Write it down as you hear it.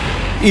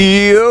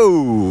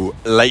Yo,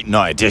 late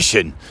night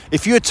edition.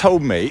 If you had said to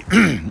me,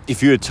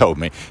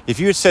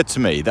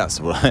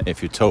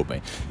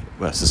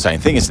 well, it's the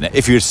same thing, isn't it?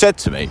 If you had said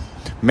to me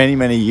many,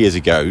 many years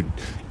ago,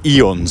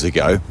 eons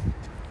ago,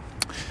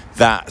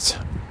 that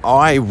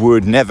I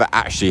would never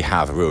actually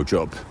have a real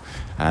job,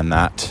 and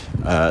that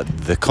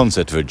the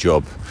concept of a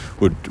job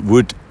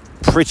would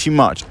pretty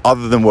much,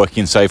 other than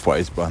working in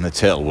Safeways behind the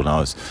till when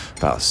I was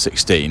about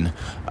 16,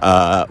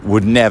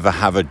 would never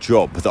have a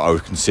job that I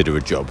would consider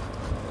a job.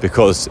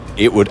 Because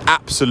it would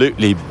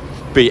absolutely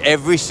be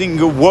every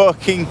single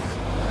working,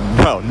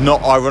 well,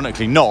 not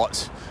ironically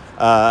not,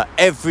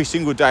 every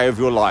single day of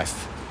your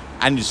life,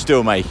 and you'd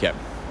still make it.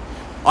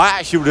 I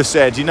actually would have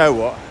said, you know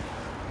what?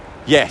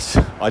 Yes,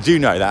 I do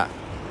know that,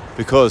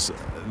 because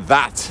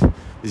that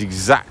is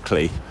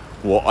exactly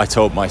what I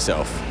told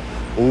myself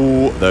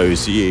all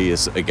those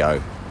years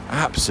ago.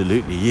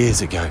 Absolutely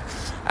years ago.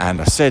 And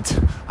I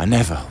said, I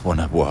never want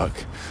to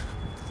work.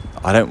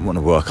 I don't want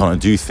to work. I want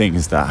to do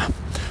things that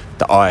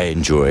I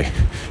enjoy.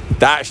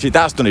 That's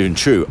not even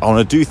true. I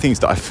want to do things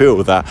that I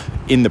feel that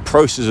in the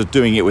process of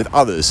doing it with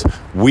others,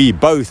 we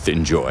both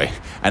enjoy.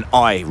 And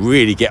I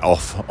really get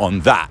off on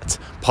that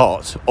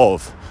part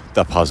of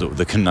the puzzle,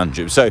 the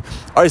conundrum. So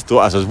I just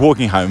thought, as I was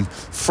walking home,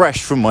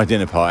 fresh from my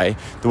dinner party,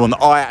 the one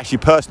that I actually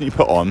personally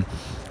put on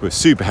with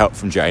super help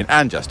from Jane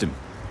and Justin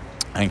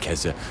and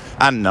Kezia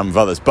and a number of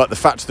others. But the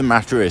fact of the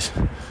matter is,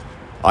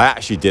 I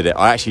actually did it.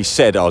 I actually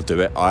said I'll do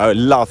it. I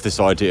love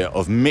this idea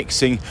of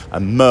mixing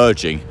and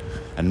merging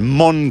and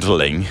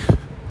modelling.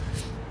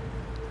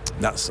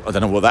 I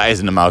don't know what that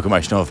is an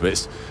amalgamation of, but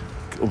it's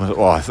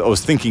I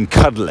was thinking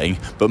cuddling,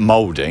 but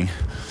moulding.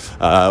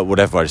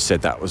 Whatever I just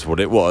said, that was what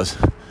it was.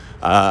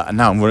 And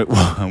now I'm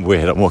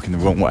weird, I'm walking the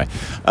wrong way.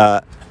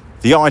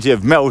 The idea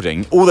of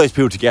melding all those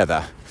people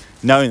together,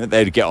 knowing that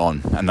they'd get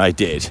on, and they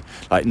did.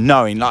 And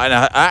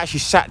I actually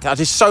sat down, I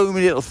did so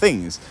many little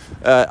things.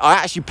 I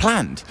actually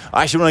planned.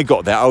 When I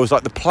got there, I was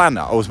like the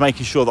planner. I was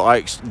making sure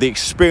that the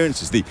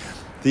experiences, the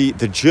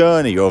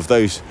journey of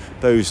those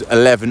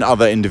 11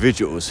 other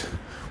individuals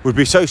would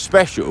be so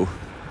special,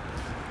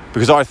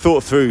 because I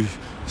thought through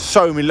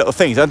so many little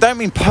things. I don't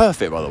mean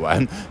perfect, by the way.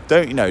 And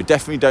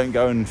definitely don't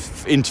go and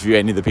interview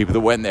any of the people that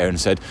went there and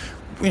said,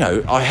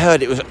 I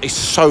heard it's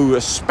so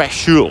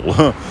special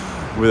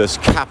with a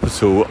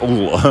capital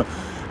all.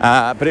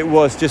 But it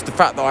was just the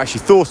fact that I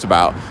actually thought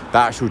about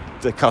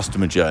the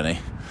customer journey.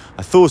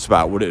 I thought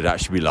about what it would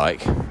actually be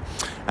like.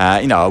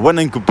 I went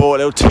and bought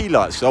little tea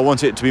lights because I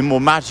wanted it to be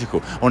more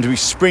magical. I wanted to be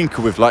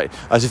sprinkled with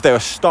as if they were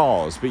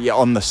stars, but yet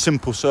on the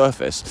simple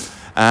surface.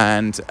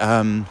 And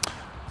I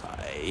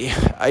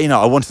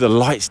wanted the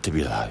lights to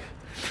be low.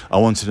 I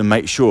wanted to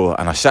make sure,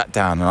 and I sat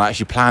down and I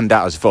actually planned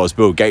out as if I was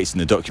Bill Gates in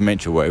the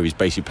documentary, where he was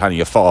basically planning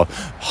a far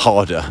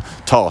harder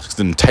task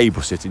than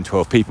table sitting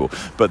 12 people.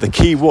 But the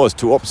key was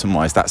to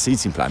optimise that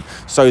seating plan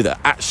so that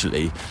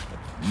actually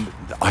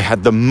I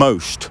had the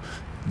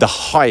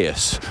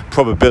highest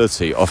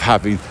probability of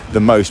having the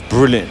most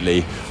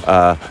brilliantly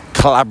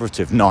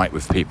collaborative night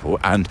with people.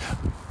 And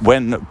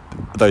when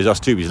those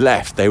us-twobies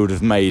left, they would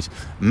have made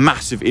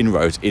massive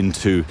inroads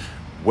into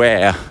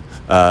where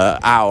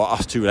our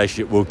us-two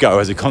relationship will go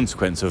as a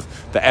consequence of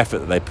the effort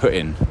that they put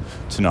in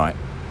tonight.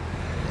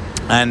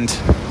 And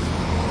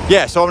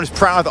so I'm just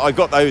proud that I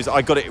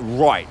got it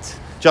right.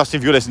 Justin,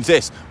 if you're listening to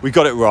this, we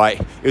got it right.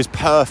 It was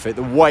perfect.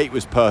 The weight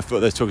was perfect for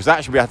those two, because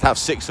actually we had to have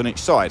 6 on each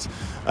side.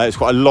 It's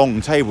quite a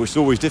long table, which is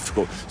always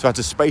difficult. So I had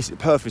to space it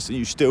perfect so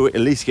you still at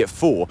least get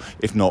 4,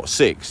 if not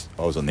 6.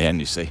 I was on the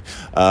end, you see.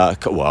 I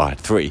had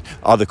 3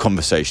 other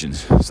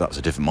conversations, so that was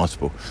a different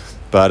multiple.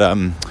 But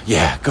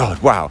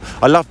God, wow,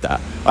 I loved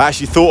that. I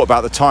actually thought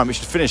about the time we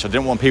should finish. I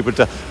didn't want people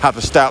to have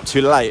to stay up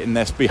too late and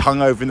be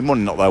hungover in the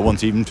morning. Not that I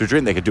wanted even to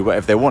drink, they could do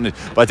whatever they wanted,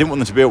 but I didn't want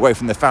them to be away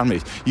from their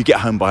families. You get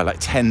home by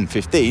 10,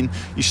 15,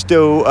 you're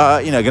still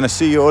going to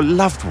see your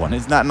loved one.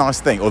 Isn't that a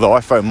nice thing? Although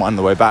I phoned mine on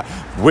the way back,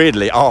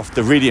 weirdly,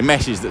 after reading a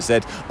message that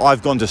said,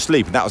 I've gone to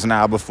sleep, and that was an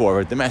hour before I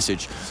read the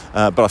message.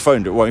 But I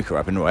phoned her, woke her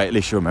up in a way. At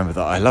least she'll remember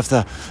that I loved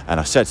her, and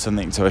I said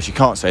something to her. She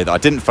can't say that I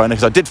didn't phone her,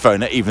 because I did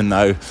phone her, even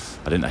though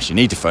I didn't actually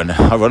need to phone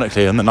her.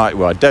 Ironically, on the night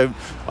where I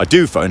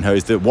do phone her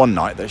is the one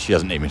night that she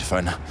doesn't need me to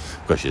phone her,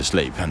 because she's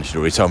asleep, and she'd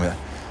already told me that.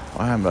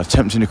 I am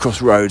attempting to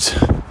cross roads.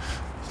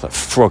 It's like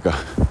Frogger.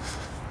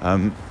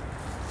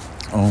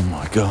 Oh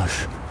my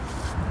gosh.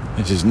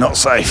 It is not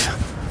safe.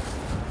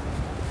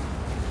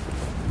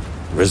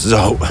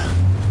 Result.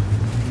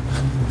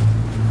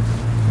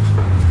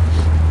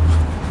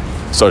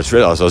 So I just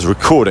realised I was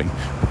recording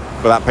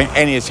without paying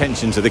any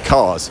attention to the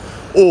cars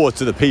or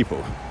to the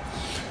people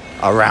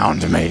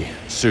around me.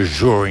 Du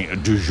jour.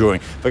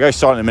 If I go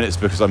silent in a minute, it's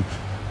because I'm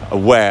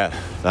aware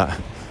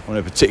that I'm in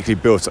a particularly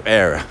built-up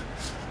area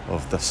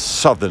of the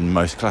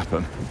southernmost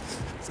Clapham.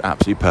 It's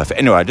absolutely perfect.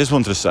 Anyway, I just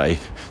wanted to say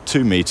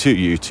to me, to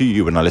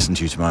you when I listen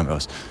to you tomorrow,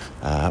 else,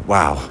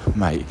 wow,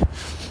 mate.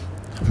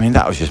 I mean,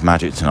 that was just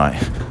magic tonight.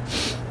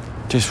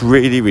 Just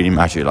really, really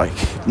magic.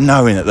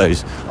 Knowing that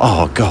those,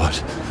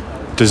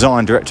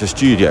 design director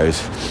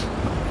studios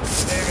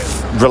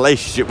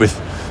relationship with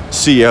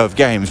CEO of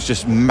games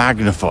just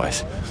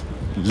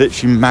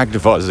literally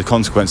magnifies the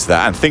consequence of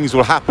that, and things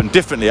will happen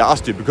differently at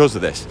Usted because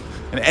of this,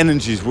 and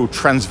energies will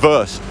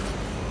transverse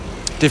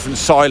different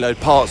siloed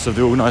parts of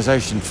the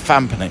organisation.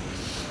 Company.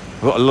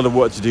 I've got a lot of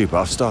work to do, but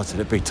I've started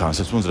it big time,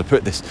 so I just wanted to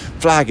put this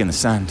flag in the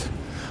sand.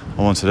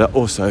 I wanted to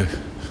also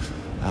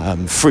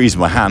freeze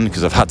my hand,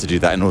 because I've had to do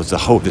that in order to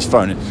hold this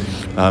phone.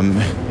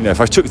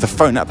 If I took the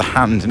phone out of the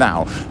hand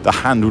now, the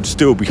hand would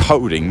still be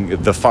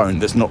holding the phone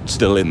that's not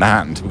still in the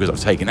hand, because I've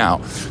taken it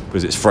out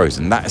because it's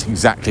frozen. That is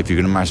exactly, if you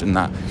can imagine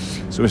that.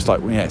 So it's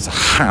like, it's a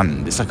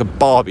hand. It's like a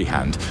Barbie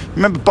hand.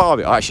 Remember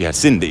Barbie? I actually had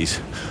Cindy's.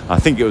 I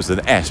think it was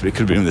an S, but it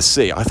could have been with a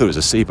C. I thought it was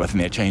a C, but I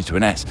think they changed to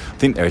an S. I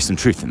think there is some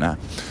truth in that.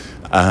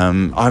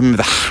 I remember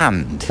the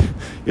hand.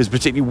 It was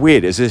particularly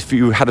weird. It's as if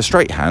you had a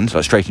straight hand,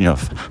 like straight in your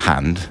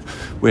hand.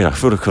 Weird, I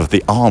feel like of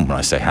the arm when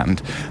I say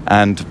hand.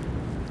 And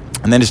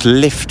then just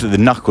lift the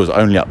knuckles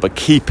only up, but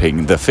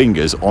keeping the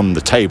fingers on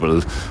the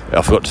table.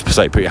 I forgot to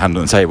say, put your hand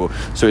on the table.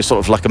 So it's sort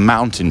of like a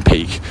mountain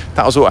peak.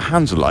 That was what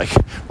hands were like.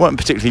 Weren't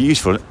particularly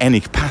useful in any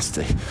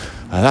capacity.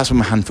 That's what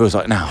my hand feels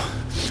like now.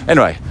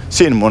 Anyway,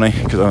 see you in the morning,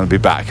 because I'm going to be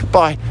back.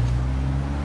 Bye.